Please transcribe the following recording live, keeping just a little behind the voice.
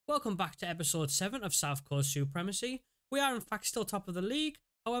Welcome back to episode 7 of South Coast Supremacy. We are in fact still top of the league,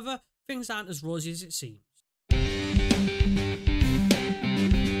 however, things aren't as rosy as it seems.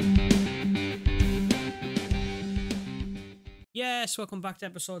 Yes, welcome back to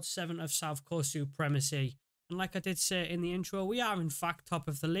episode 7 of South Coast Supremacy. And like I did say in the intro, we are in fact top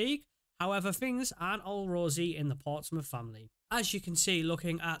of the league, however, things aren't all rosy in the Portsmouth family. As you can see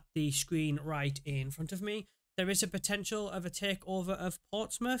looking at the screen right in front of me, there is a potential of a takeover of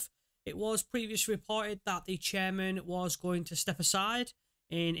Portsmouth. It was previously reported that the chairman was going to step aside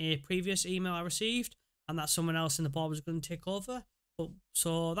in a previous email I received, and that someone else in the board was going to take over.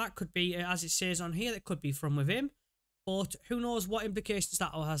 So that could be, as it says on here, that could be from within. But who knows what implications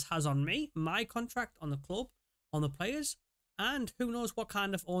that has on me, my contract, on the club, on the players, and who knows what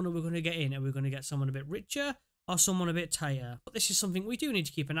kind of owner we're going to get in. Are we going to get someone a bit richer or someone a bit tighter? But this is something we do need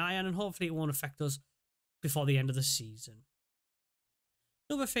to keep an eye on, and hopefully it won't affect us before the end of the season.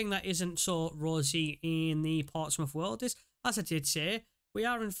 Another thing that isn't so rosy in the Portsmouth world is, as I did say, we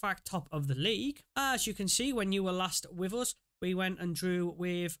are in fact top of the league. As you can see, when you were last with us, we went and drew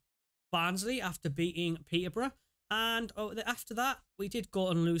with Barnsley after beating Peterborough. And after that, we did go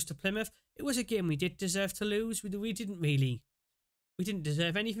and lose to Plymouth. It was a game we did deserve to lose. We didn't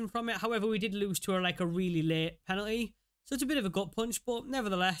deserve anything from it. However, we did lose to a really late penalty. So it's a bit of a gut punch, but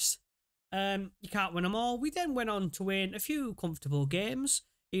nevertheless, you can't win them all. We then went on to win a few comfortable games,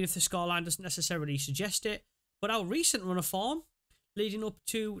 even if the scoreline doesn't necessarily suggest it. But our recent run of form, leading up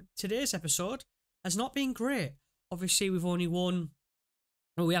to today's episode, has not been great. Obviously, we haven't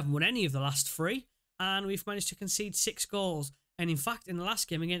won any of the last 3, and we've managed to concede 6 goals. And in fact, in the last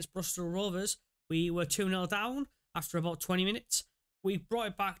game against Bristol Rovers, we were 2-0 down after about 20 minutes. We brought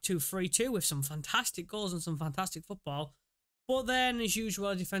it back to 3-2 with some fantastic goals and some fantastic football. But then, as usual,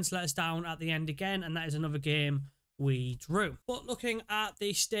 our defence let us down at the end again, and that is another game we drew. But looking at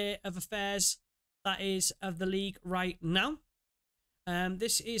the state of affairs that is of the league right now,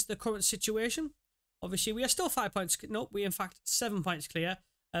 this is the current situation. Obviously, we are still 5 points. No, we in fact 7 points clear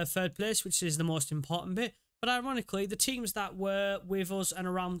of third place, which is the most important bit. But ironically, the teams that were with us and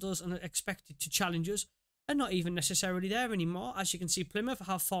around us and are expected to challenge us are not even necessarily there anymore. As you can see, Plymouth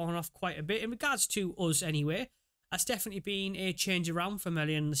have fallen off quite a bit in regards to us anyway. That's definitely been a change around from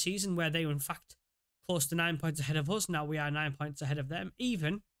earlier in the season, where they were in fact close to 9 points ahead of us. Now we are 9 points ahead of them,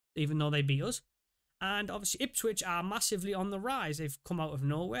 even though they beat us. And obviously Ipswich are massively on the rise. They've come out of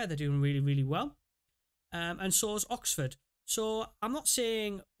nowhere. They're doing really, really well. And so is Oxford. So I'm not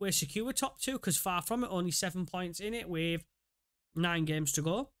saying we're secure top 2, because far from it, only 7 points in it with 9 games to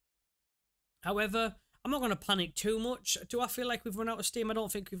go. However, I'm not going to panic too much. Do I feel like we've run out of steam? I don't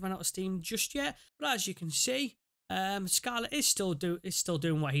think we've run out of steam just yet. But as you can see, Scarlett is still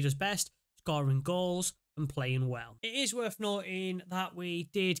doing what he does best, scoring goals and playing well. It is worth noting that we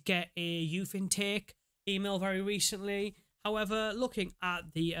did get a youth intake email very recently. However, looking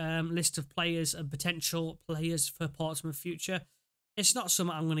at the list of players and potential players for Portsmouth future, it's not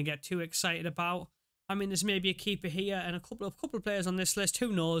something I'm going to get too excited about. I mean, there's maybe a keeper here and a couple of players on this list,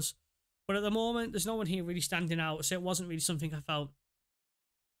 who knows? But at the moment, there's no one here really standing out, so it wasn't really something I felt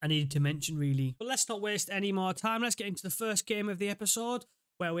I needed to mention, really. But let's not waste any more time. Let's get into the first game of the episode,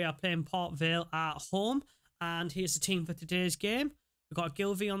 where we are playing Port Vale at home. And here's the team for today's game. We've got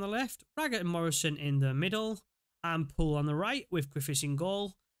Gilvey on the left, Raggett and Morrison in the middle, and Poole on the right with Griffiths in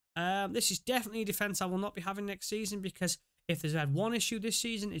goal. This is definitely a defence I will not be having next season, because if there's had one issue this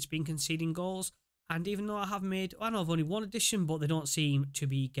season, it's been conceding goals. And even though I've only one addition, but they don't seem to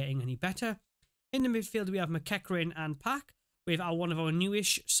be getting any better. In the midfield, we have McEachran and Pack, with one of our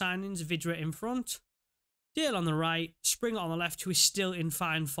newish signings, Vidra, in front. Dale on the right, Springer on the left, who is still in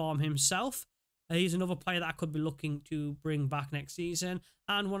fine form himself. He's another player that I could be looking to bring back next season.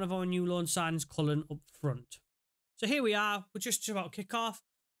 And one of our new loan signings, Cullen, up front. So here we are. We're just about to kick off.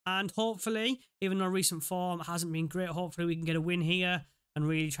 And hopefully, even though recent form hasn't been great, hopefully we can get a win here and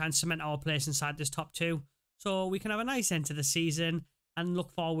really try and cement our place inside this top 2. So we can have a nice end to the season and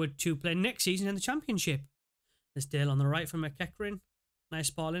look forward to playing next season in the Championship. There's Dale on the right from McEachran. Nice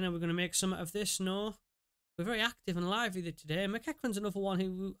ball in. Are we going to make some of this? No. We're very active and lively today. McEachran's another one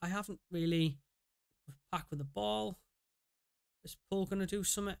who I haven't really packed with the ball. Is Paul going to do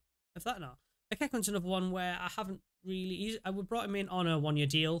something of that now? McEachran's another one where I haven't really... We brought him in on a 1-year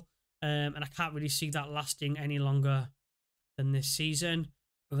deal, and I can't really see that lasting any longer than this season.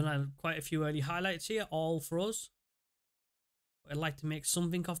 We've had quite a few early highlights here, all for us. I'd like to make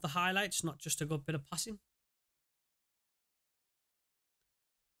something of the highlights, not just a good bit of passing.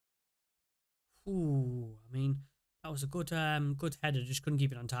 Ooh, I mean, that was a good header, just couldn't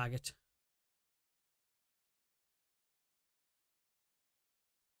keep it on target.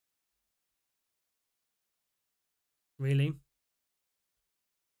 Really?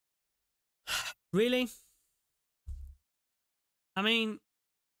 Really? I mean,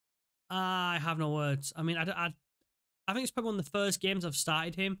 I have no words. I mean, I think it's probably one of the first games I've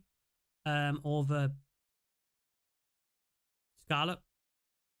started him over Scarlet.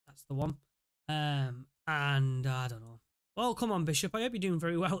 That's the one. And I don't know. Well, come on, Bishop. I hope you're doing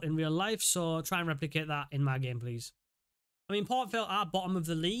very well in real life, so try and replicate that in my game, please. I mean, Port Vale are bottom of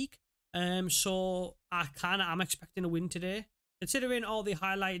the league, so I'm expecting a win today. Considering all the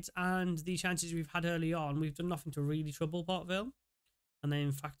highlights and the chances we've had early on, we've done nothing to really trouble Port Vale. And they,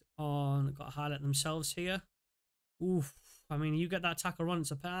 in fact, got a highlight themselves here. Oof. I mean, you get that tackle run,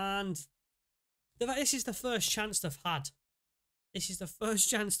 and this is the first chance they've had. This is the first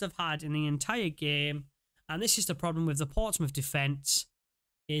chance they've had in the entire game. And this is the problem with the Portsmouth defence,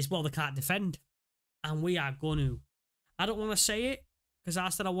 is, well, they can't defend. And we are going to. I don't want to say it, because I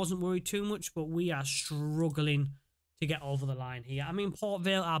said I wasn't worried too much, but we are struggling to get over the line here. I mean, Port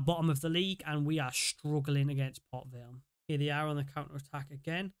Vale are bottom of the league, and we are struggling against Port Vale. Here they are on the counter-attack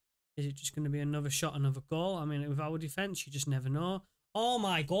again. Is it just going to be another shot, another goal? I mean, with our defence, you just never know. Oh,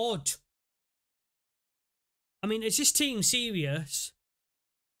 my God. I mean, is this team serious?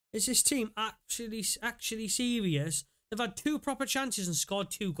 Is this team actually serious? They've had 2 proper chances and scored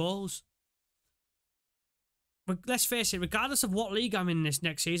 2 goals. But let's face it, regardless of what league I'm in this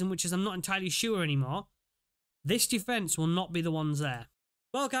next season, which is I'm not entirely sure anymore, this defence will not be the ones there.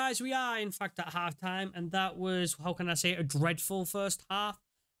 Well, guys, we are, in fact, at half-time, and that was, how can I say, a dreadful first half.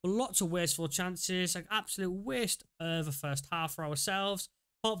 Lots of wasteful chances, an absolute waste of a first half for ourselves.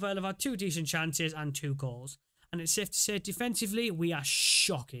 Port Vale have had 2 decent chances and 2 goals. And it's safe to say, defensively, we are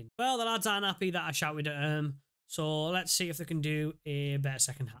shocking. Well, the lads aren't happy that I shouted at them, so let's see if they can do a better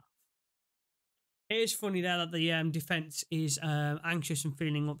second half. It is funny there that the defence is anxious and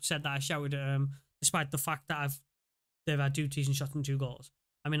feeling upset that I shouted at them, despite the fact that they've had 2 decent shots and 2 goals.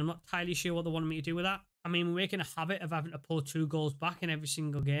 I mean, I'm not entirely sure what they wanted me to do with that. I mean, we're making a habit of having to pull 2 goals back in every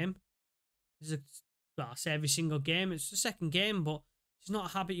single game. Well, I say every single game. It's the second game, but it's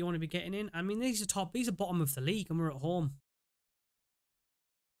not a habit you want to be getting in. I mean, these are bottom of the league, and we're at home.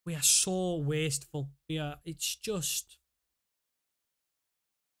 We are so wasteful. It's just...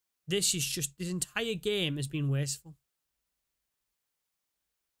 This entire game has been wasteful.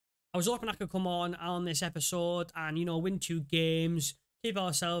 I was hoping I could come on this episode and, you know, win 2 games, keep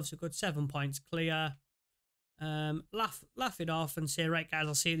ourselves a good 7 points clear, laugh it off and say, right, guys,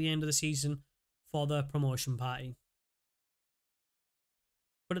 I'll see you at the end of the season for the promotion party.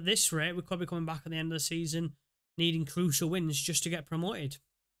 But at this rate, we could be coming back at the end of the season needing crucial wins just to get promoted.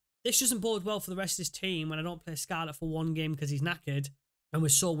 This doesn't bode well for the rest of this team when I don't play Scarlet for 1 game because he's knackered and we're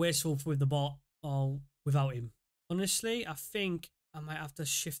so wasteful with the ball or without him. Honestly, I think I might have to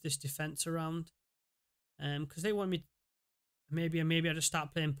shift this defence around because they want me... Maybe I just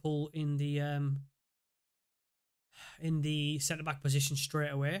start playing Pull in the centre-back position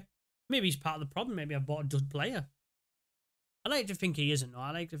straight away. Maybe he's part of the problem. Maybe I've bought a dud player. I like to think he isn't, though.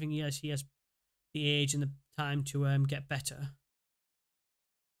 I like to think he has the age and the time to get better.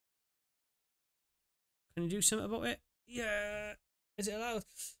 Can you do something about it? Yeah. Is it allowed?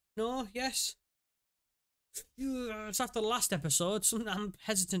 No? Yes? It's after the last episode. I'm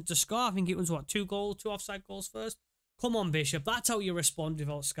hesitant to score. I think it was, what, 2 offside goals first? Come on, Bishop. That's how you respond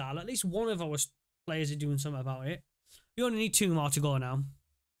without Scarlet. At least one of our players are doing something about it. You only need 2 more to go now.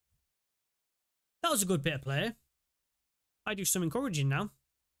 That was a good bit of play. I do some encouraging now.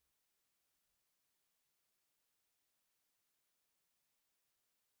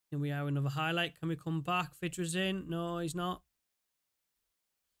 Here we are, another highlight. Can we come back? Fitter's in. No, he's not.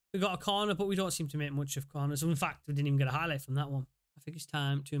 We got a corner, but we don't seem to make much of corners. In fact, we didn't even get a highlight from that one. I think it's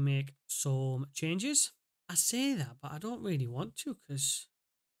time to make some changes. I say that, but I don't really want to because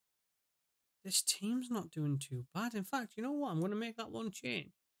this team's not doing too bad. In fact, you know what? I'm going to make that one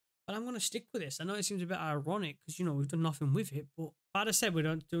change. But I'm going to stick with this. I know it seems a bit ironic because, you know, we've done nothing with it. But if I'd have said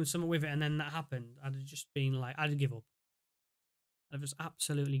we're doing something with it and then that happened, I'd have just been like, I'd give up. I'd just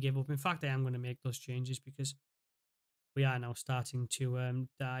absolutely give up. In fact, I am going to make those changes because we are now starting to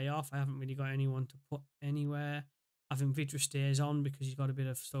die off. I haven't really got anyone to put anywhere. I think Vidra stays on because he's got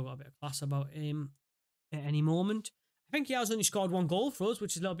still got a bit of class about him at any moment. I think he has only scored 1 goal for us,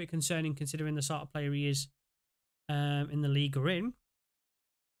 which is a little bit concerning considering the sort of player he is in the league we're in.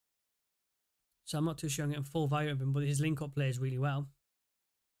 So I'm not too sure I'm getting full value of him, but his link-up plays really well.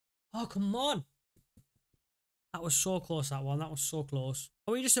 Oh, come on. That was so close, that one. That was so close.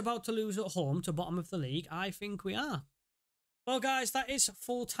 Are we just about to lose at home to bottom of the league? I think we are. Well, guys, that is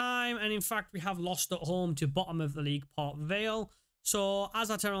full time. And in fact, we have lost at home to bottom of the league, Port Vale. So,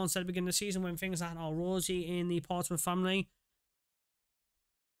 as I tell everyone said at the beginning of the season, when things aren't all rosy in the Portsmouth family,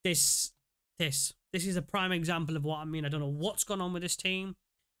 this is a prime example of what I mean. I don't know what's gone on with this team,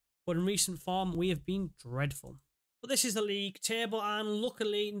 but in recent form, we have been dreadful. But this is the league table, and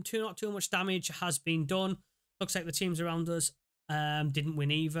luckily, not too much damage has been done. Looks like the teams around us didn't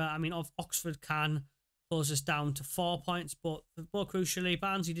win either. I mean, Oxford can close us down to 4 points, but more crucially,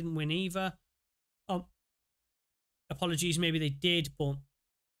 Barnsley didn't win either. Apologies, maybe they did, but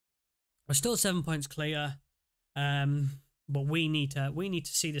we're still 7 points clear. But we need to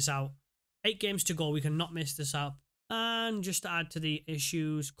see this out. 8 games to go. We cannot miss this up. And just to add to the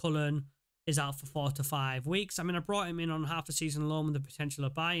issues, Cullen is out for 4 to 5 weeks. I mean, I brought him in on half a season loan with the potential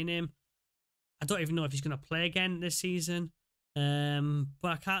of buying him. I don't even know if he's going to play again this season.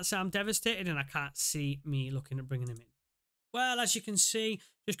 But I can't say I'm devastated, and I can't see me looking at bringing him in. Well, as you can see,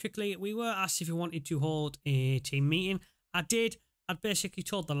 just quickly, we were asked if we wanted to hold a team meeting. I did. I basically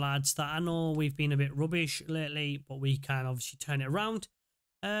told the lads that I know we've been a bit rubbish lately, but we can obviously turn it around.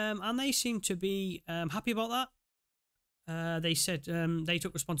 And they seem to be happy about that. They said they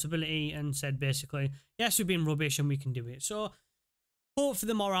took responsibility and said basically, yes, we've been rubbish and we can do it. So hopefully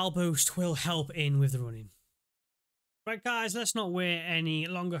the morale boost will help in with the running. Right, guys, let's not wait any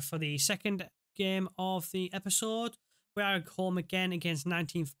longer for the second game of the episode. We are home again against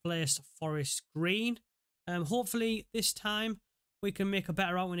 19th place Forest Green. Hopefully this time we can make a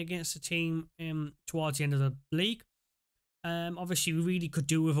better outing against the team towards the end of the league. Obviously, we really could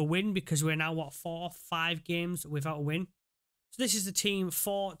do with a win because we're now, 5 games without a win. So this is the team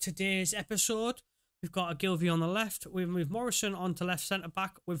for today's episode. We've got Ogilvie on the left. We've moved Morrison onto left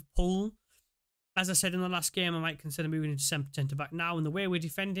centre-back with Pull. As I said in the last game, I might consider moving into centre-back now. And the way we're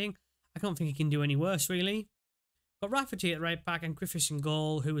defending, I don't think he can do any worse, really. Got Rafferty at right back and Griffiths in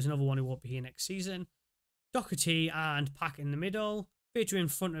goal, who is another one who won't be here next season. Doherty and Pack in the middle. Vidra in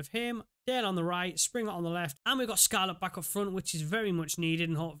front of him. Dale on the right. Springer on the left. And we've got Scarlett back up front, which is very much needed.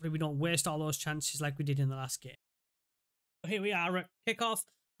 And hopefully we don't waste all those chances like we did in the last game. But here we are at kickoff.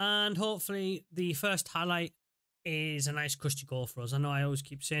 And hopefully the first highlight is a nice cushy goal for us. I know I always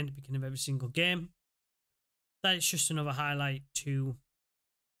keep saying at the beginning of every single game that it's just another highlight to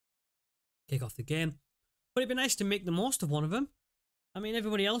kick off the game. But it'd be nice to make the most of one of them. I mean,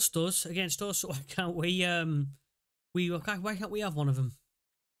 everybody else does against us, so why can't we? Why can't we have one of them?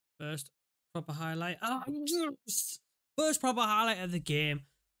 First proper highlight. Oh, yes! First proper highlight of the game.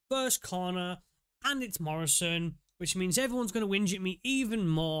 First corner, and it's Morrison, which means everyone's going to whinge at me even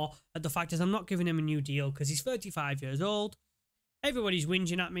more at the fact that I'm not giving him a new deal because he's 35 years old. Everybody's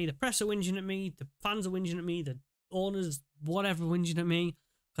whinging at me. The press are whinging at me. The fans are whinging at me. The owners, whatever, whinging at me.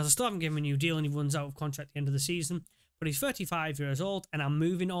 Because I still haven't given him a new deal and he runs out of contract at the end of the season. But he's 35 years old and I'm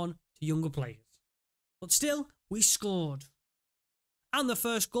moving on to younger players. But still, we scored. And the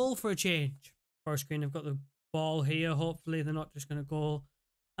first goal for a change. Forest Green have got the ball here. Hopefully they're not just going to go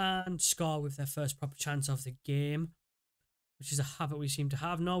and score with their first proper chance of the game. Which is a habit we seem to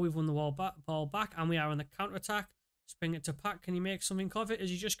have. No, we've won the ball back and we are on the counter-attack. Spring it to Pack. Can he make something of it? Is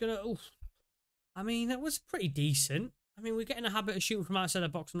he just going to... Oof. I mean, that was pretty decent. I mean, we're getting a habit of shooting from outside the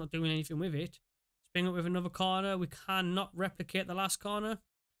box and not doing anything with it. Spring up with another corner. We cannot replicate the last corner.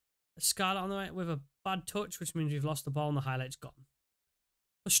 Scarlett on the right with a bad touch, which means we've lost the ball and the highlight's gone.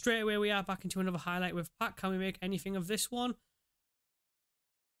 But straight away we are back into another highlight with Pack. Can we make anything of this one?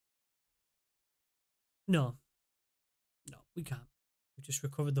 No. No, we can't. We just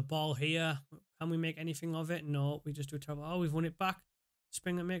recovered the ball here. Can we make anything of it? No, we just do a terrible... Oh, we've won it back.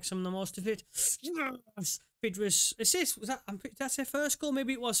 Springer makes some of the most of it. Yes! Vidras assist. Did I say first goal?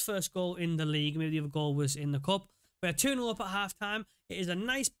 Maybe it was first goal in the league. Maybe the other goal was in the cup. We're 2-0 up at half-time. It is a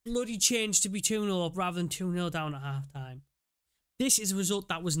nice bloody change to be 2-0 up rather than 2-0 down at half-time. This is a result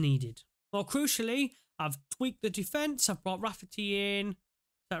that was needed. More crucially, I've tweaked the defence. I've brought Rafferty in. Is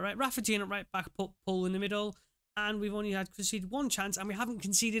that right? Rafferty in at right back, put Pull in the middle. And we've only had conceded one chance and we haven't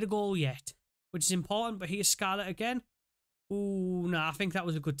conceded a goal yet. Which is important, but here's Scarlett again. Ooh, no, I think that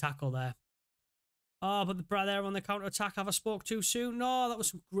was a good tackle there. Oh, but the brother on the counter-attack, have I spoke too soon? No, that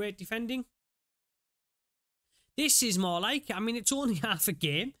was some great defending. This is more like it. I mean, it's only half a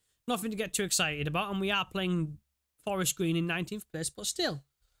game. Nothing to get too excited about. And we are playing Forest Green in 19th place, but still.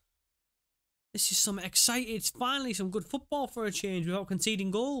 This is some exciting. It's finally some good football for a change without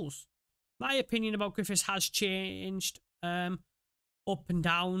conceding goals. My opinion about Griffiths has changed up and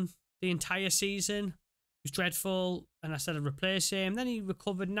down the entire season. He was dreadful, and I said I'd replace him. Then he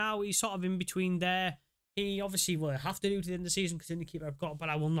recovered. Now he's sort of in between there. He obviously will have to do to the end of the season because he's the keeper I've got, but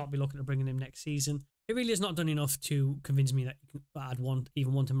I will not be looking at bringing him next season. It really has not done enough to convince me that I'd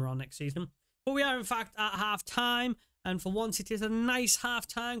even want him around next season. But we are, in fact, at half-time, And for once, it is a nice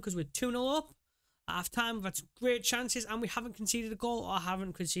half-time because we're 2-0 up. At half-time, we've had some great chances and we haven't conceded a goal or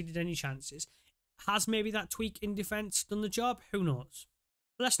haven't conceded any chances. Has maybe that tweak in defence done the job? Who knows?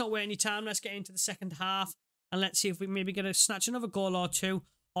 But let's not wait any time. Let's get into the second half and let's see if we maybe get to snatch another goal or two,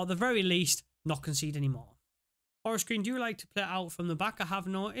 or at the very least, not concede anymore. Forest Green do like to play out from the back, I have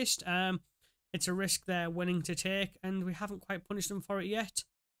noticed. It's a risk they're willing to take, and we haven't quite punished them for it yet.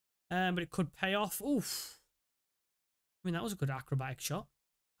 But it could pay off. Oof. I mean, that was a good acrobatic shot.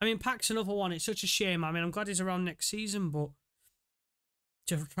 I mean, Pack's another one. It's such a shame. I mean, I'm glad he's around next season, but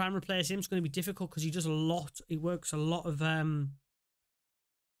to try and replace him is going to be difficult because he does a lot. He works a lot of...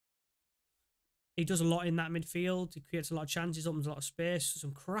 He does a lot in that midfield. He creates a lot of chances, opens a lot of space,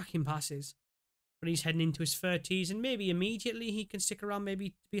 some cracking passes. But he's heading into his 30s, and maybe immediately he can stick around,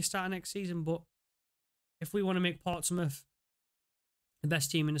 maybe be a starter next season. But if we want to make Portsmouth the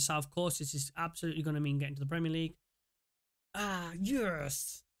best team in the South Coast, this is absolutely going to mean getting to the Premier League. Ah,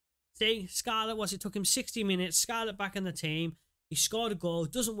 yes. See, Scarlett it took him 60 minutes. Scarlett back in the team. He scored a goal,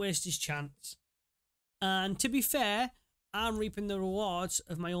 doesn't waste his chance. And to be fair, I'm reaping the rewards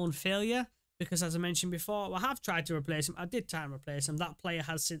of my own failure because, as I mentioned before, I have tried to replace him. I did try and replace him. That player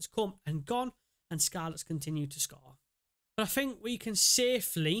has since come and gone, and Scarlett's continued to score. But I think we can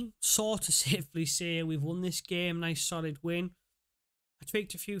safely, sort of safely say we've won this game. Nice solid win. I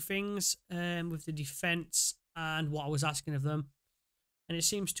tweaked a few things with the defence and what I was asking of them. And it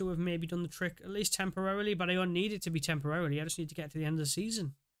seems to have maybe done the trick, at least temporarily, but I don't need it to be temporarily. I just need to get to the end of the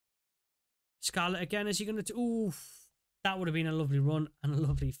season. Scarlett again, is he going to... Oof. That would have been a lovely run and a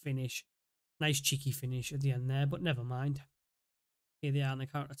lovely finish. Nice cheeky finish at the end there, but never mind. Here they are on the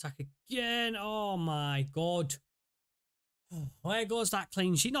counter-attack again. Oh my God. Where goes that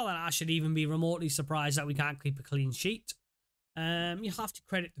clean sheet? Not that I should even be remotely surprised that we can't keep a clean sheet. You have to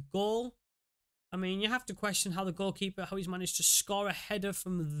credit the goal. I mean, you have to question how the goalkeeper, how he's managed to score a header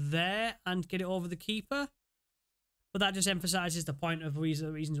from there and get it over the keeper. But that just emphasises the point of the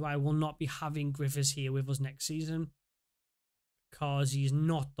reasons why I will not be having Griffiths here with us next season. Because he's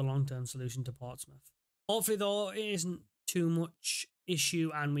not the long-term solution to Portsmouth. Hopefully, though, it isn't too much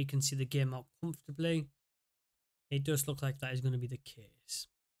issue and we can see the game out comfortably. It does look like that is going to be the case.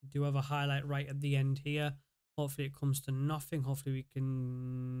 We do have a highlight right at the end here. Hopefully, it comes to nothing. Hopefully, we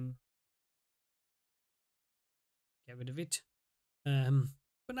can... get rid of it.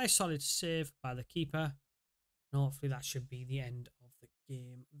 But nice solid save by the keeper. And hopefully that should be the end of the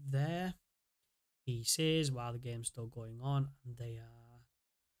game there. He says while the game's still going on. And they are...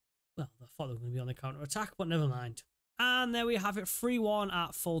 well, I thought they were going to be on the counter-attack, but never mind. And there we have it, 3-1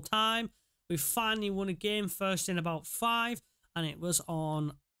 at full time. We finally won a game, first in about 5. And it was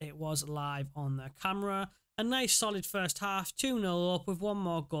live on the camera. A nice solid first half, 2-0 up with one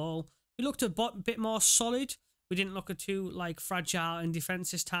more goal. We looked a bit more solid. We didn't look too fragile in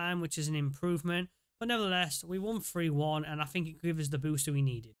defence this time, which is an improvement. But nevertheless, we won 3-1, and I think it gave us the booster we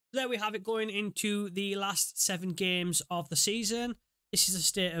needed. There we have it, going into the last 7 games of the season. This is the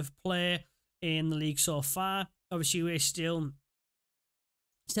state of play in the league so far. Obviously, we're still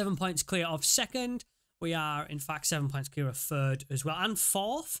 7 points clear of second. We are, in fact, 7 points clear of third as well, and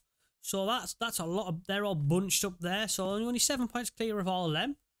fourth. So that's a lot of... they're all bunched up there. So only 7 points clear of all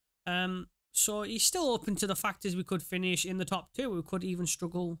of them. So he's still open to the factors we could finish in the top 2. We could even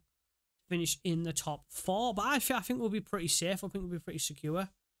struggle to finish in the top 4. But I think we'll be pretty safe. I think we'll be pretty secure.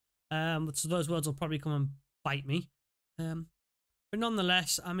 So those words will probably come and bite me. But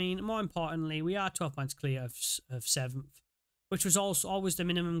nonetheless, I mean, more importantly, we are 12 points clear of 7th, which was also always the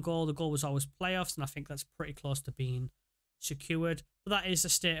minimum goal. The goal was always playoffs, and I think that's pretty close to being secured. But that is the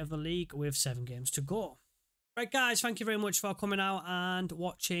state of the league with 7 games to go. Right, guys, thank you very much for coming out and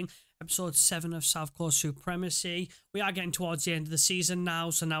watching episode 7 of South Coast Supremacy. We are getting towards the end of the season now,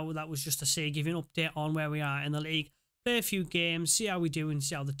 so now that was just to say, give you an update on where we are in the league. Play a few games, see how we do and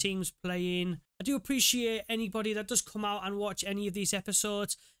see how the team's playing. I do appreciate anybody that does come out and watch any of these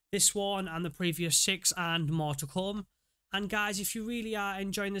episodes, this one and the previous 6 and more to come. And guys, if you really are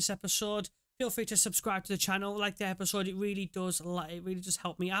enjoying this episode, feel free to subscribe to the channel, like the episode. It really does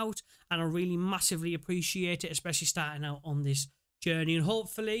help me out, and I really massively appreciate it, especially starting out on this journey. And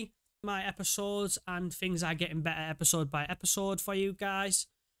hopefully my episodes and things are getting better episode by episode for you guys.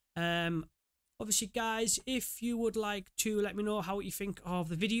 Obviously, guys, if you would like to let me know how you think of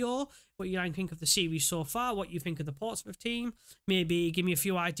the video, what you think of the series so far, what you think of the Portsmouth team, maybe give me a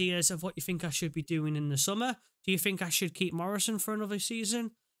few ideas of what you think I should be doing in the summer. Do you think I should keep Morrison for another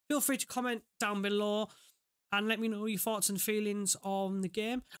season? Feel free to comment down below and let me know your thoughts and feelings on the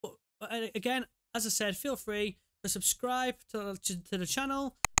game. But again, as I said, feel free to subscribe to the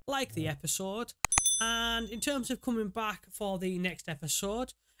channel, like the episode, And in terms of coming back for the next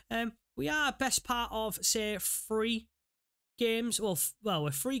episode, we are best part of, say, 3 games. Well, we're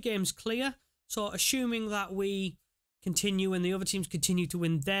 3 games clear. So assuming that we continue and the other teams continue to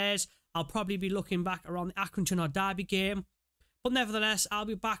win theirs, I'll probably be looking back around the Accrington or Derby game. But nevertheless, I'll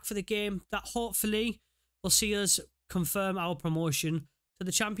be back for the game that hopefully will see us confirm our promotion to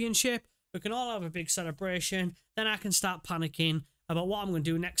the Championship. We can all have a big celebration. Then I can start panicking about what I'm going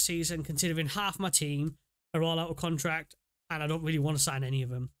to do next season, considering half my team are all out of contract and I don't really want to sign any of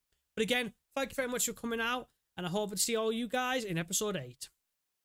them. But again, thank you very much for coming out, and I hope to see all you guys in episode 8.